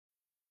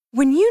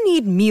When you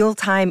need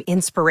mealtime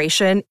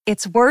inspiration,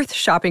 it's worth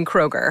shopping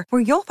Kroger,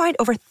 where you'll find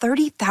over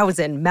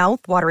 30,000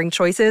 mouth-watering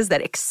choices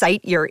that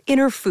excite your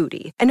inner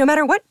foodie. And no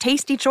matter what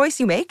tasty choice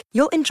you make,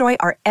 you'll enjoy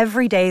our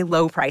everyday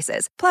low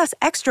prices, plus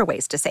extra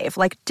ways to save,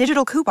 like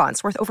digital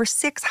coupons worth over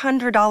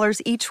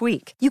 $600 each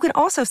week. You can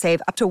also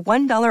save up to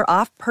 $1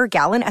 off per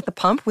gallon at the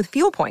pump with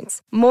fuel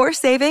points. More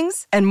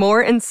savings and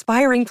more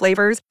inspiring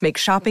flavors make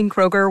shopping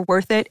Kroger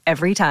worth it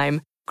every time.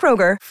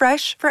 Kroger,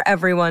 fresh for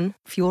everyone.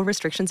 Fuel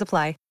restrictions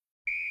apply.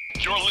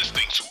 You're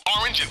listening to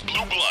Orange and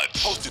Blue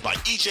Bloods, hosted by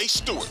EJ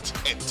Stewart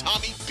and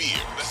Tommy Beer.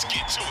 Let's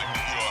get to it,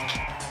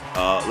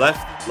 New York.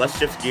 Let's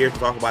shift gears to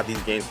talk about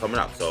these games coming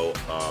up. So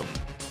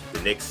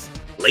the Knicks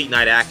late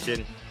night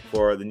action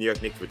for the New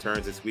York Knicks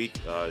returns this week.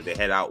 They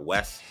head out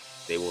west.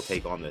 They will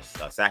take on the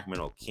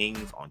Sacramento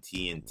Kings on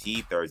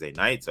TNT Thursday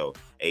night. So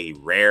a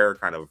rare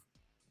kind of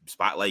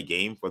spotlight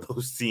game for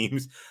those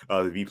teams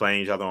to be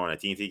playing each other on a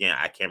TNT game.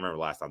 I can't remember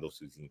the last time those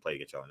two teams played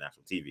against each other on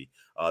national TV.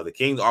 The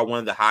Kings are one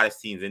of the hottest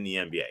teams in the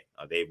NBA.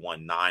 They've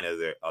won 9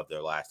 of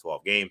their last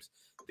 12 games.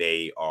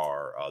 They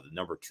are the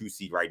number 2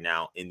 seed right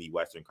now in the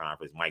Western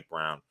Conference. Mike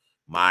Brown,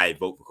 my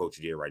vote for Coach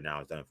of the Year right now,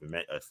 has done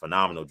a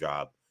phenomenal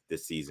job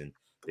this season.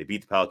 They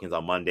beat the Pelicans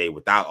on Monday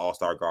without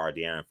All-Star guard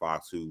De'Aaron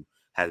Fox, who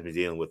has been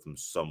dealing with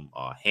some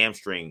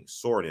hamstring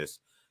soreness.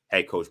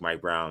 Head coach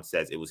Mike Brown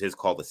says it was his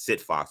call to sit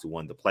Fox, who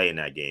wanted to play in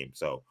that game.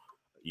 So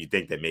you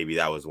think that maybe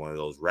that was one of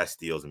those rest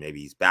deals and maybe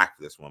he's back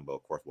for this one. But,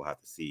 of course, we'll have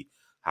to see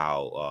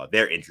how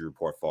their injury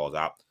report falls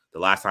out. The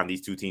last time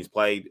these two teams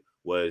played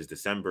was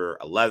December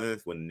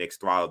 11th when the Knicks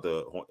throttled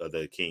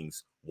the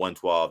Kings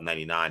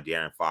 112-99.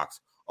 De'Aaron Fox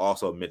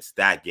also amidst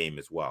that game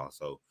as well.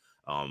 So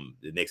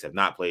the Knicks have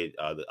not played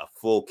a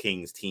full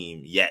Kings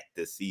team yet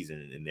this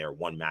season in their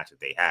one match that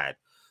they had.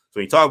 So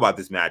when you talk about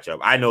this matchup,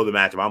 I know the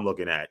matchup I'm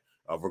looking at,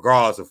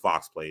 regardless of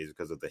Fox plays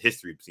because of the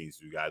history between these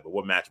two guys. But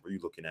what matchup are you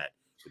looking at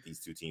with these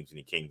two teams, in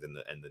the Kings and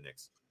the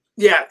Knicks?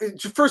 Yeah,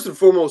 first and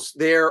foremost,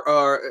 there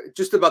are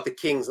just about the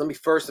Kings. Let me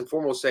first and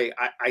foremost say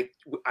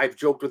I've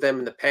joked with them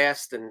in the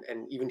past and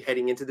even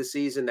heading into the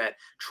season that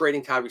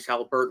trading Tyrese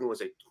Haliburton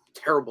was a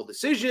terrible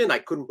decision. I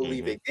couldn't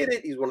believe they did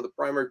it. He's one of the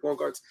primary point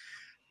guards.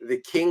 The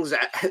Kings,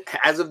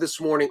 as of this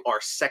morning, are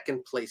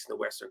second place in the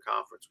Western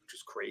Conference, which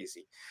is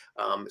crazy.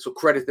 So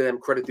credit to them,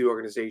 credit to the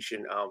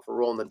organization for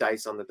rolling the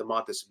dice on the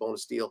Domantas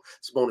Sabonis deal.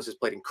 Sabonis has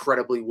played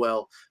incredibly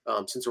well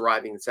since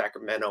arriving in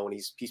Sacramento, and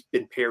he's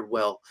been paired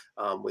well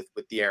with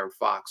De'Aaron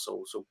Fox.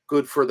 So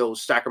good for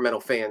those Sacramento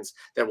fans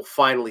that will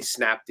finally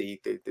snap the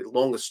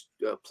longest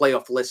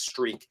playoff list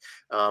streak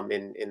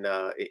in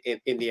the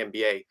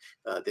NBA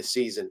this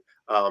season.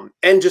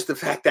 And just the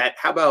fact that,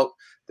 how about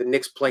the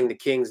Knicks playing the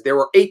Kings? There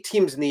were 8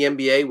 teams in the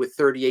NBA with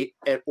 38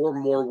 or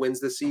more wins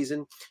this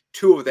season.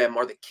 2 of them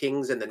are the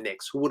Kings and the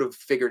Knicks. Who would have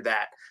figured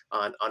that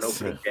on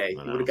opening day?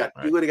 You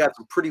would have got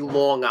some pretty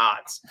long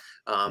odds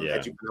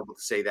had you been able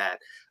to say that.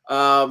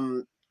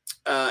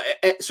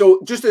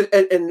 So just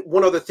and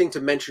one other thing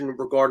to mention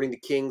regarding the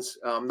Kings,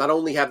 not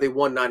only have they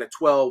won 9 of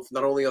 12,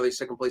 not only are they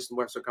second place in the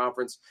Western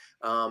Conference,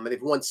 and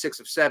they've won 6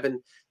 of 7.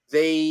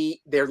 They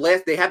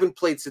haven't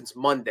played since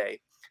Monday.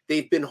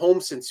 They've been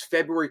home since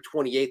February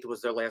 28th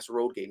was their last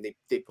road game.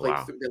 They played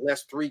their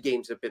last 3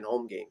 games have been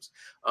home games.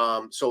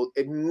 So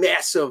a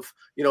massive,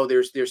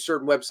 there's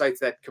certain websites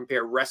that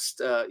compare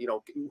rest,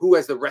 who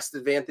has the rest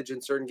advantage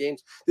in certain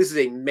games. This is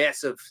a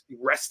massive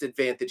rest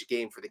advantage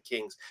game for the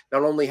Kings.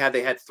 Not only have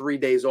they had 3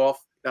 days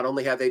off, not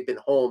only have they been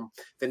home,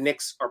 the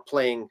Knicks are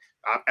playing,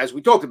 as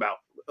we talked about,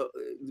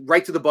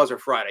 right to the buzzer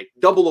Friday,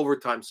 double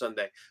overtime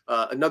Sunday,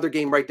 another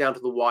game right down to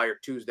the wire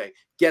Tuesday.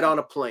 Get on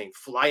a plane,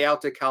 fly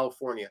out to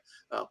California,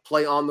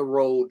 play on the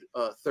road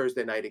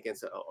Thursday night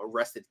against a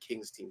rested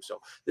Kings team. So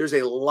there's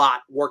a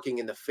lot working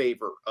in the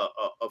favor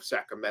of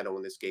Sacramento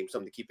in this game,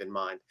 something to keep in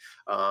mind.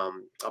 I'll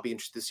be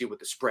interested to see what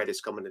the spread is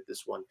coming at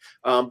this one.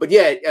 But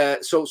yeah,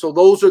 so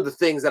those are the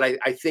things that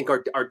I think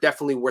are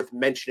definitely worth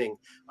mentioning,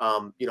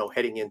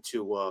 heading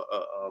into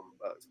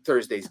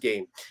Thursday's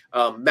game.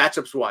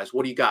 Matchups wise,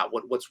 what do you got?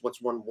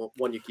 What's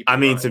one you keep? I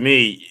mean, to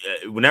me,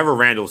 whenever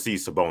Randall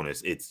sees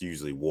Sabonis, it's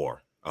usually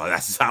war.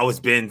 That's how it's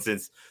been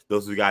since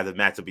those 2 guys have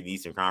matched up in the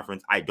Eastern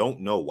Conference. I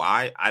don't know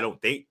why. I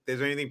don't think there's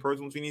anything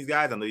personal between these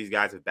guys. I know these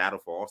guys have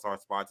battled for all-star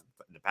spots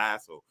in the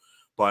past.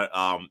 But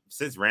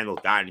since Randall's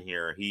gotten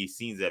here, he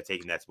seems to have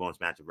taken that Sabonis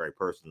matchup very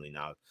personally.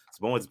 Now,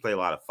 Sabonis has played a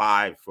lot of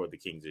 5 for the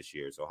Kings this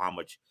year, so how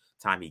much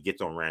time he gets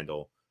on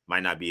Randall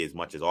might not be as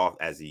much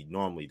as he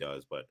normally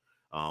does. But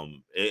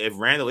if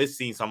Randall is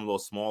seeing some of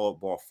those smaller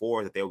ball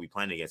 4s that they will be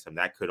playing against him,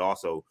 that could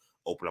also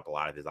open up a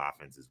lot of his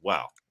offense as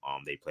well.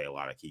 They play a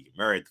lot of Keegan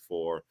Murray at the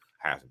 4.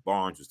 Harrison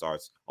Barnes, who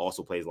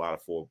also plays a lot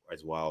of 4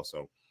 as well.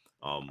 So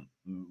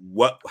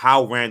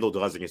how Randall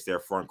does against their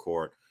front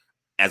court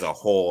as a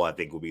whole, I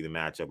think will be the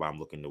matchup I'm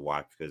looking to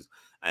watch, because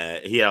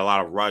he had a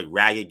lot of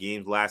ragged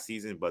games last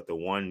season, but the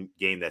one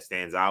game that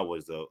stands out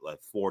was the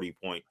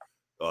 40-point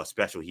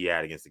special he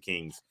had against the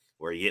Kings,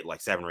 where he hit like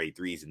 7 or 8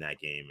 threes in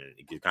that game. And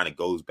it kind of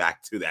goes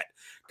back to that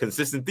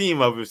consistent theme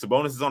of if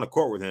Sabonis is on the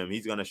court with him,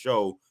 he's going to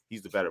show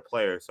he's the better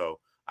player. So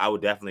I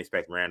would definitely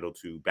expect Randall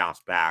to bounce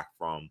back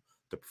from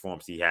the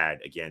performance he had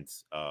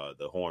against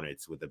the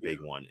Hornets with a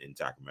big one in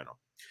Sacramento.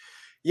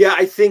 Yeah,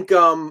 I think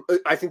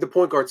the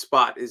point guard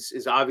spot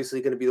is obviously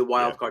going to be the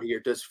wild Yeah. card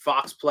here. Does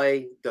Fox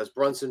play? Does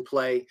Brunson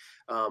play?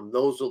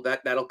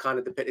 That'll kind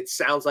of depend. It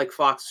sounds like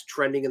Fox is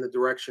trending in the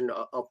direction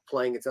of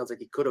playing. It sounds like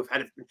he could have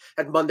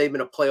had Monday been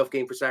a playoff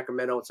game for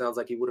Sacramento. It sounds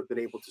like he would have been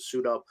able to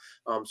suit up.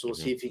 So we'll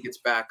see if he gets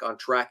back on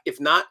track.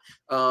 If not,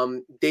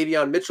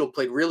 Davion Mitchell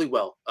played really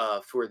well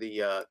for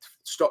the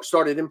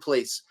started in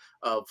place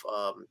of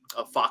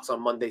Fox on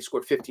Monday.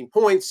 Scored 15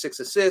 points, 6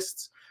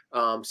 assists.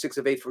 6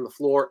 of 8 from the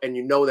floor, and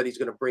you know that he's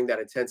going to bring that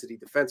intensity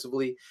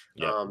defensively.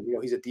 Yeah.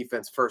 He's a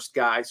defense first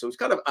guy, so he's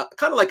kind of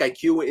like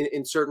IQ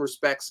in certain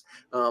respects.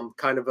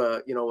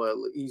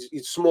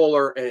 He's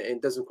smaller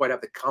and doesn't quite have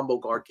the combo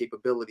guard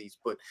capabilities,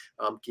 but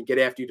can get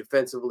after you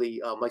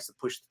defensively. Likes to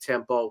push the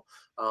tempo.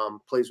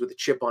 Plays with a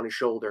chip on his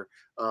shoulder.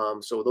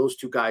 So those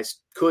two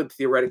guys could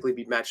theoretically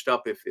be matched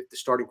up if the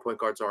starting point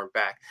guards aren't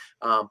back.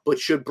 But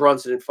should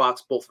Brunson and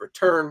Fox both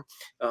return,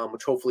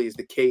 which hopefully is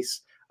the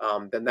case,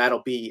 then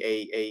that'll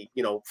be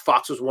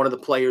Fox was one of the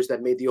players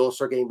that made the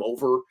All-Star game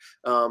over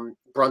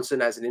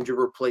Brunson as an injured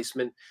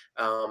replacement.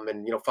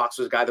 Fox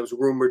was a guy that was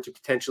rumored to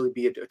potentially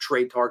be a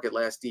trade target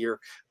last year.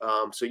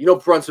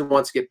 Brunson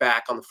wants to get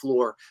back on the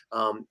floor,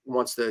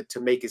 wants to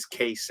make his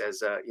case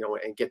as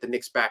and get the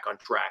Knicks back on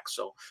track.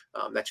 So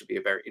that should be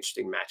a very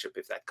interesting matchup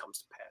if that comes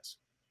to pass.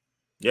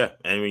 Yeah,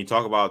 and when you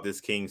talk about this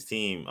Kings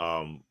team,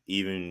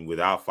 even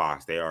without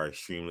Fox, they are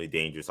extremely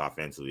dangerous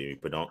offensively.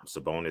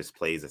 Sabonis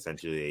plays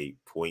essentially a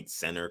point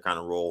center kind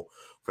of role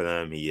for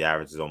them. He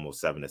averages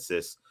almost 7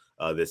 assists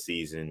this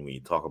season. When you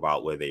talk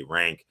about where they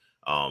rank,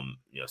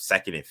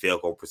 second in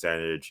field goal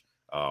percentage,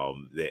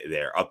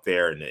 they're up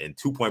there in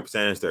 2-point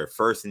percentage. They're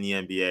first in the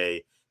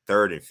NBA,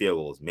 third in field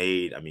goals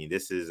made. I mean,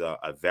 this is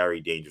a very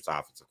dangerous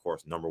offense. Of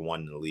course, number 1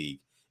 in the league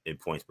in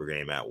points per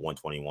game at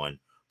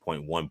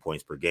 121.1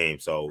 points per game.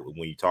 So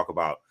when you talk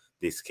about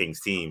this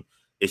Kings team,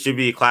 it should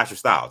be a clash of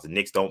styles. The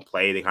Knicks don't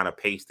play. They kind of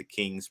pace the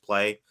Kings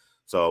play.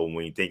 So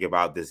when you think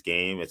about this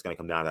game, it's going to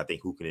come down to, I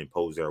think, who can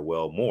impose their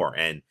will more.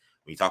 And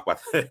when you talk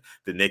about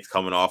the Knicks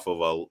coming off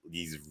of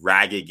these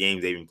ragged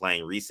games they've been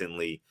playing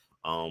recently,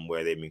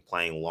 where they've been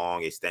playing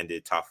long,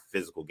 extended, tough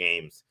physical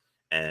games,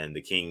 and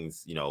the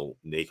Kings,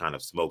 they kind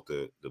of smoked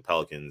the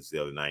Pelicans the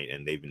other night,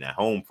 and they've been at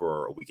home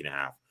for a week and a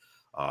half.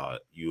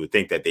 You would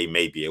think that they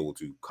may be able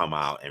to come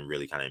out and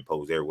really kind of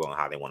impose their will on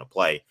how they want to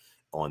play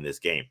on this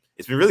game.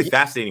 It's been really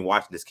fascinating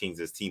watching this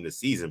Kings team this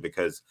season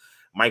because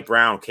Mike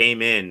Brown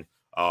came in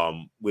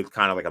with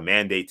kind of like a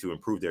mandate to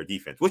improve their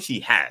defense, which he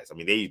has. I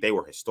mean, they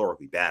were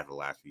historically bad for the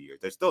last few years.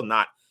 They're still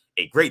not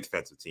a great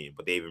defensive team,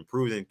 but they've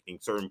improved in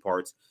certain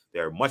parts.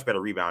 They're a much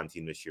better rebounding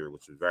team this year,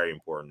 which is very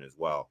important as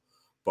well.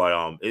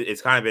 But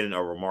it's kind of been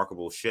a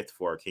remarkable shift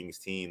for a Kings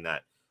team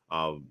that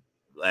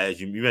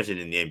as you mentioned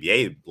in the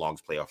NBA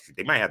longest playoff streak,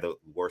 they might have the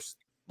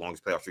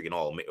longest playoff streak in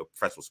all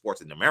professional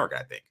sports in America,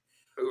 I think.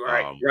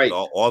 Right.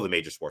 All the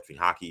major sports,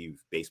 between hockey,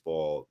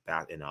 baseball,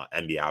 and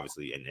NBA,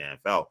 obviously, and the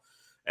NFL.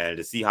 And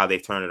to see how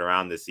they've turned it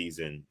around this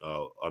season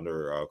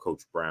under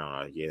Coach Brown,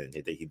 I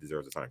think he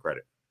deserves a ton of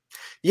credit.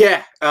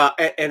 Yeah,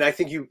 and I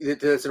think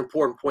that's an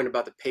important point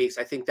about the pace.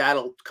 I think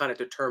that'll kind of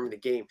determine the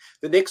game.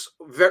 The Knicks,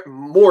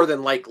 more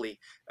than likely,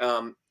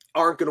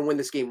 aren't going to win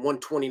this game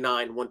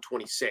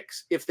 129-126.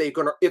 If they're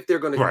going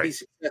to be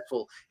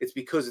successful, it's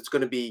because it's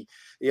going to be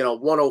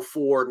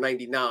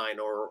 104-99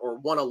 or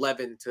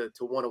 111 to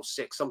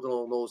 106, something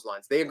along those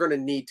lines. They are going to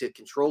need to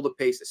control the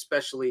pace,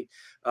 especially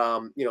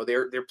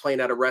they're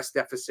playing at a rest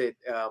deficit.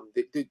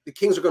 The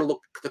Kings are going to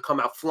look to come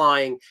out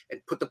flying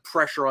and put the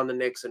pressure on the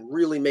Knicks and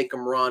really make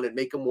them run and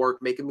make them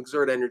work, make them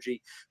exert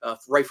energy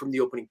right from the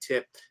opening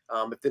tip.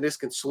 If the Knicks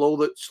can slow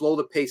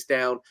the pace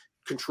down,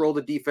 control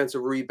the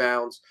defensive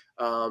rebounds,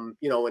 and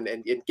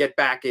get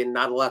back in,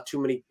 not allow too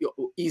many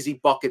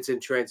easy buckets in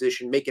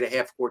transition, make it a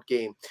half-court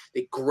game,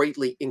 they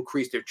greatly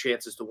increase their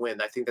chances to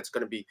win. I think that's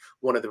going to be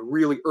one of the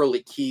really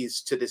early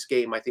keys to this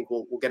game. I think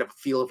we'll get a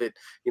feel of it,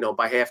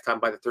 by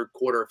halftime, by the third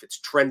quarter. If it's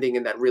trending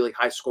in that really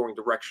high-scoring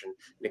direction,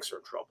 Knicks are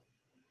in trouble.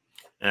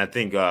 And I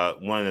think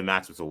one of the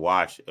matchups to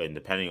watch, and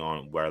depending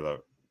on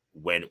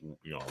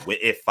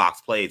if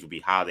Fox plays, would be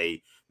how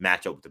they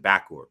match up with the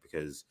backcourt,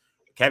 because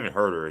Kevin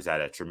Huerter has had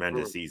a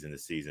tremendous season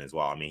this season as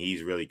well. I mean,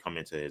 he's really come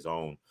into his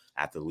own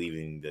after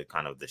leaving the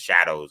kind of the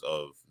shadows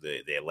of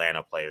the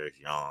Atlanta players,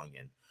 Young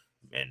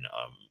and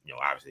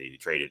obviously they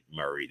traded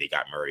Murray. They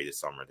got Murray this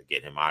summer to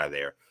get him out of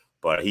there.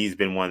 But he's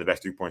been one of the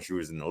best 3-point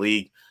shooters in the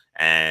league.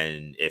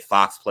 And if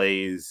Fox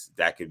plays,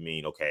 that could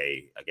mean,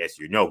 okay, I guess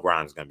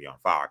Grimes is going to be on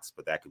Fox,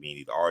 but that could mean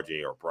either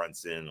RJ or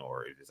Brunson,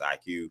 or if it's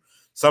IQ,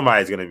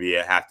 somebody's going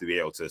to have to be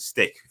able to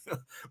stick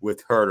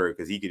with Huerter,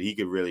 because he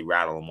could really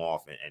rattle him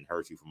off and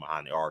hurt you from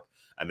behind the arc.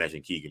 I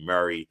mentioned Keegan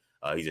Murray.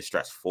 He's a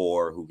stretch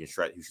 4 who can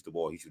shoot the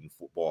ball. He's shooting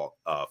football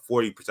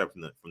 40%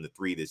 from the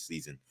 3 this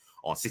season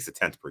on 6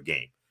 attempts per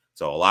game.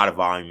 So a lot of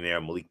volume there.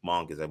 Malik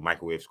Monk is a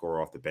microwave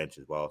scorer off the bench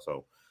as well.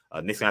 So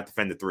Knicks going to have to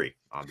defend the 3.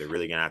 They're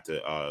really going to have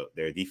to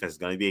their defense is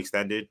going to be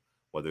extended,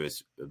 whether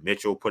it's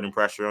Mitchell putting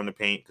pressure on the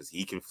paint because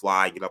he can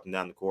fly, get up and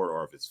down the court,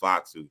 or if it's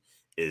Fox who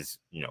is,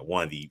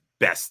 one of the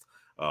best,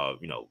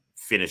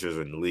 finishers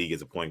in the league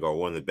as a point guard,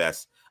 one of the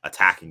best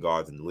attacking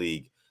guards in the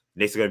league. The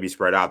Knicks are going to be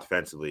spread out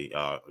defensively.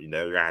 They're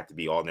going to have to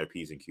be all in their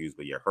P's and Q's.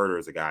 But yeah, Herter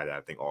is a guy that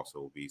I think also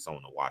will be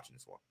someone to watch in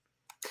this one.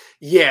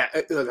 Yeah,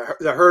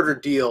 the Herter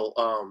deal,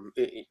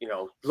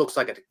 looks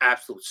like an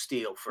absolute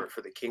steal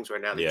for the Kings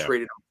right now. They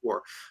traded him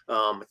for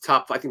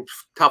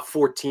top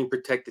 14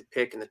 protected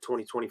pick in the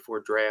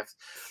 2024 draft.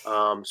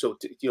 So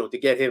to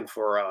get him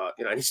for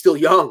and he's still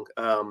young.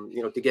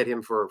 To get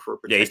him for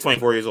he's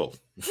 24 years old.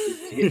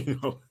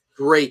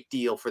 Great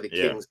deal for the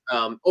Kings.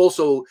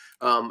 Also,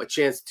 a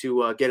chance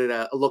to get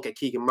a look at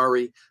Keegan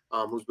Murray,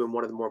 who's been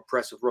one of the more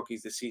impressive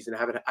rookies this season. I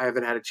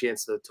haven't had a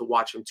chance to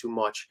watch him too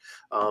much,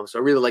 so I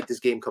really like this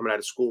game coming out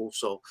of school.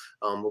 So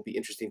it'll be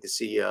interesting to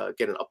see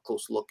get an up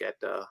close look at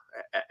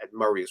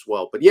Murray as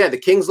well. But yeah, the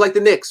Kings, like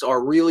the Knicks,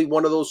 are really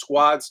one of those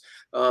squads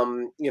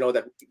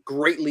that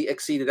greatly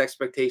exceeded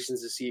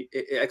expectations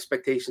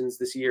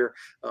this year.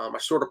 Are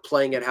sort of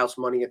playing at house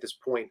money at this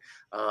point.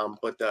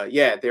 But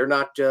they're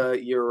not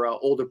your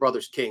older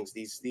brother's Kings.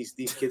 These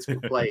kids can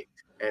play,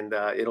 and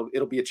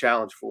it'll be a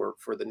challenge for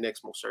the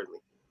Knicks most certainly.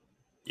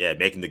 Yeah,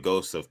 making the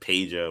ghosts of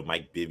Peja,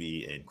 Mike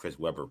Bibby, and Chris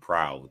Webber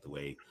proud with the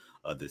way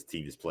this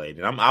team is played.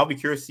 And I'll be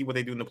curious to see what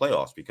they do in the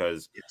playoffs,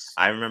 because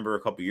I remember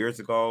a couple years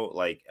ago,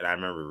 and I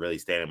remember really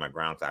standing my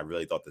ground, because I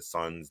really thought the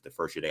Suns, the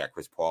first year they got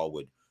Chris Paul,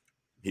 would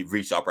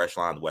reach the upper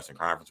echelon of the Western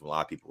Conference, when a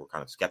lot of people were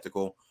kind of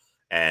skeptical.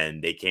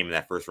 And they came in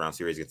that first round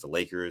series against the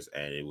Lakers,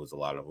 and it was a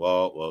lot of,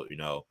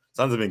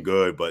 Suns have been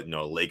good, but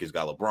Lakers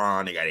got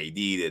LeBron, they got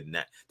AD,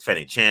 they're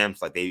defending champs,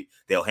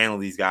 they'll handle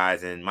these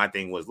guys. And my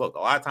thing was, look, a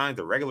lot of times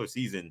the regular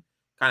season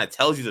kind of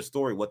tells you the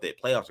story what the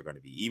playoffs are going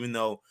to be, even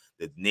though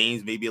the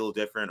names may be a little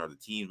different or the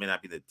teams may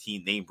not be the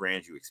team name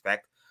brands you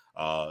expect.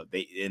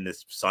 The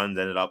Suns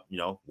ended up,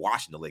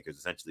 washing the Lakers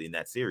essentially in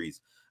that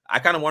series. I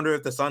kind of wonder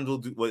if the Suns will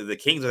do, the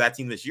Kings are that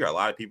team this year. A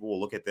lot of people will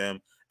look at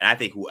them, and I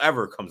think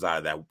whoever comes out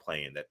of that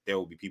playing, that there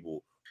will be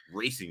people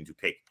racing to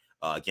pick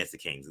against the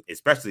Kings,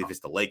 especially if it's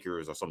the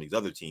Lakers or some of these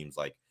other teams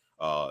the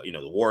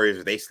Warriors,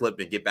 if they slip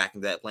and get back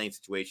into that playing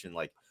situation.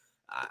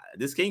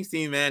 This Kings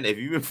team, man, if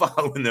you've been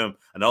following them,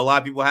 I know a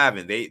lot of people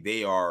haven't.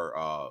 They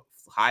are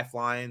high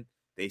flying.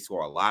 They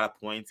score a lot of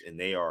points, and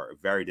they are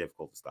very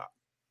difficult to stop.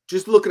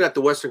 Just looking at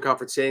the Western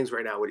Conference standings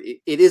right now, it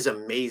is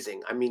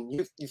amazing. I mean,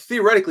 you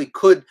theoretically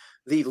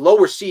the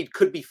lower seed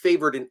could be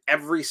favored in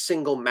every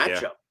single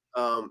matchup.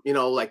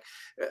 Yeah.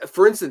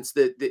 For instance,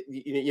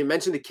 you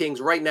mentioned the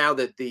Kings right now,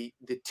 that the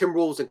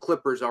Timberwolves and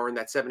Clippers are in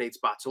that 7-8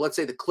 spot. So let's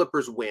say the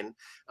Clippers win.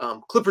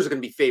 Clippers are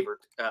going to be favored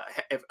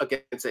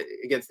against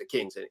the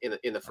Kings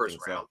in the first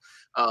round.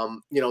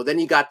 So. Then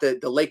you got the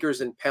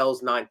Lakers and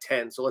Pels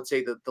 9-10. So let's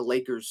say the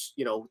Lakers,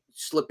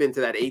 slip into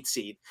that 8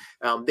 seed.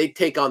 They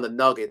take on the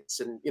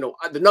Nuggets, and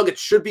the Nuggets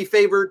should be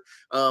favored.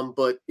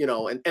 But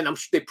and I'm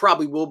sure they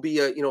probably will be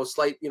a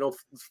slight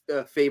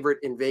favorite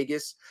in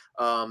Vegas.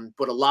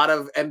 But a lot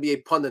of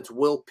NBA pundits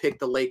will pick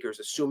the Lakers,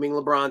 assuming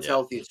LeBron's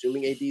healthy,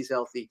 assuming AD's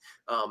healthy.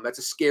 That's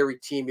a scary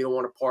team you don't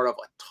want a part of.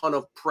 A ton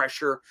of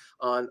pressure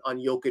on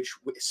Jokic,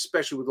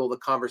 especially with all the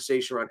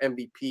conversation around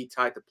MVP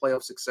tied to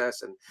playoff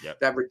success and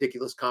that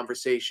ridiculous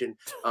conversation.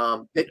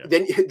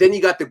 Then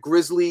you got the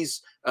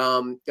Grizzlies.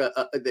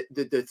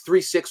 The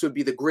 3-6 would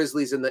be the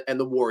Grizzlies and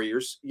the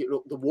Warriors.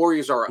 The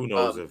Warriors are who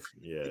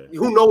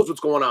knows what's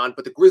going on,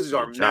 but the Grizzlies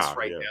are a mess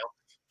right now.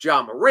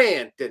 Ja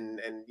Morant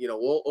and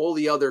all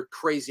the other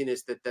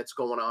craziness that's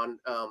going on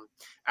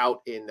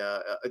out in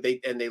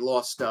they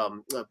lost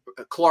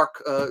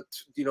Clark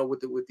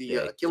with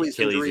the Achilles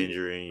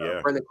injury.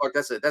 Brendan Clark,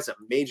 that's a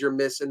major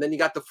miss. And then you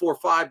got the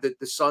 4-5,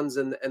 the Suns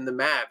and the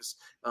Mavs,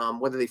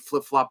 whether they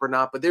flip flop or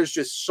not. But there's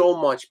just so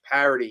much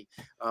parity.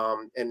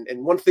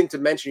 And one thing to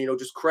mention,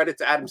 just credit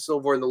to Adam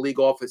Silver in the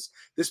league office.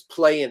 This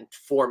play-in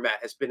format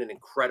has been an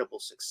incredible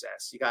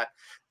success. You got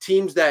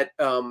teams that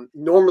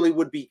normally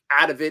would be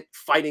out of it,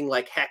 fighting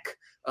like heck,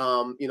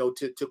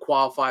 to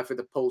qualify for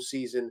the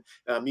postseason.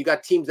 You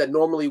got teams that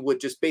normally would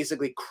just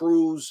basically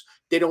cruise.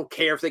 They don't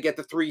care if they get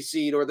the 3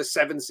 seed or the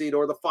 7 seed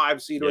or the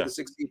 5 seed or the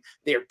 6 seed.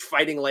 They're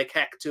fighting like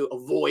heck to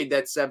avoid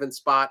that 7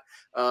 spot.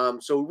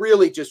 So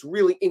really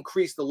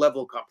increase the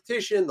level of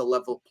competition, the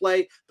level of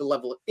play, the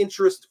level of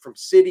interest from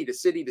city to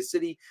city to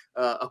city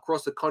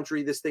across the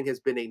country. This thing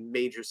has been a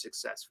major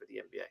success for the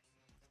NBA.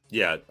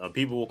 Yeah,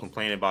 people will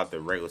complain about the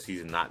regular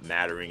season not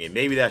mattering, and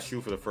maybe that's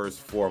true for the first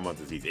 4 months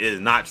of the season. It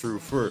is not true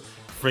for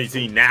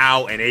between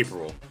now and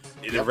April.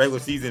 The regular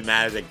season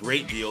matters a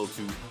great deal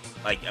to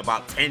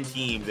about 10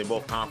 teams in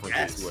both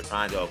conferences who are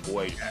trying to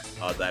avoid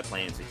that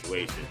playing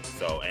situation.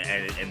 So,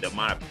 and the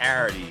amount of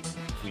parity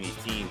between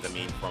these teams, I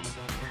mean, from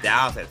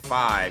Dallas at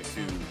 5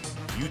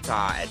 to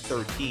Utah at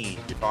 13,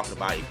 you're talking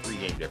about a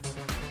 3-game difference.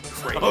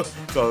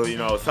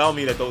 So tell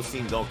me that those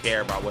teams don't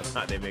care about whether or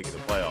not they make it the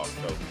playoffs.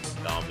 So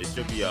it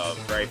should be a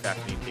very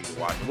fascinating thing to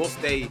watch. And we'll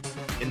stay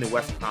in the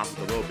Western Conference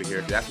a little bit here,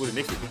 because that's where the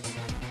Knicks will be.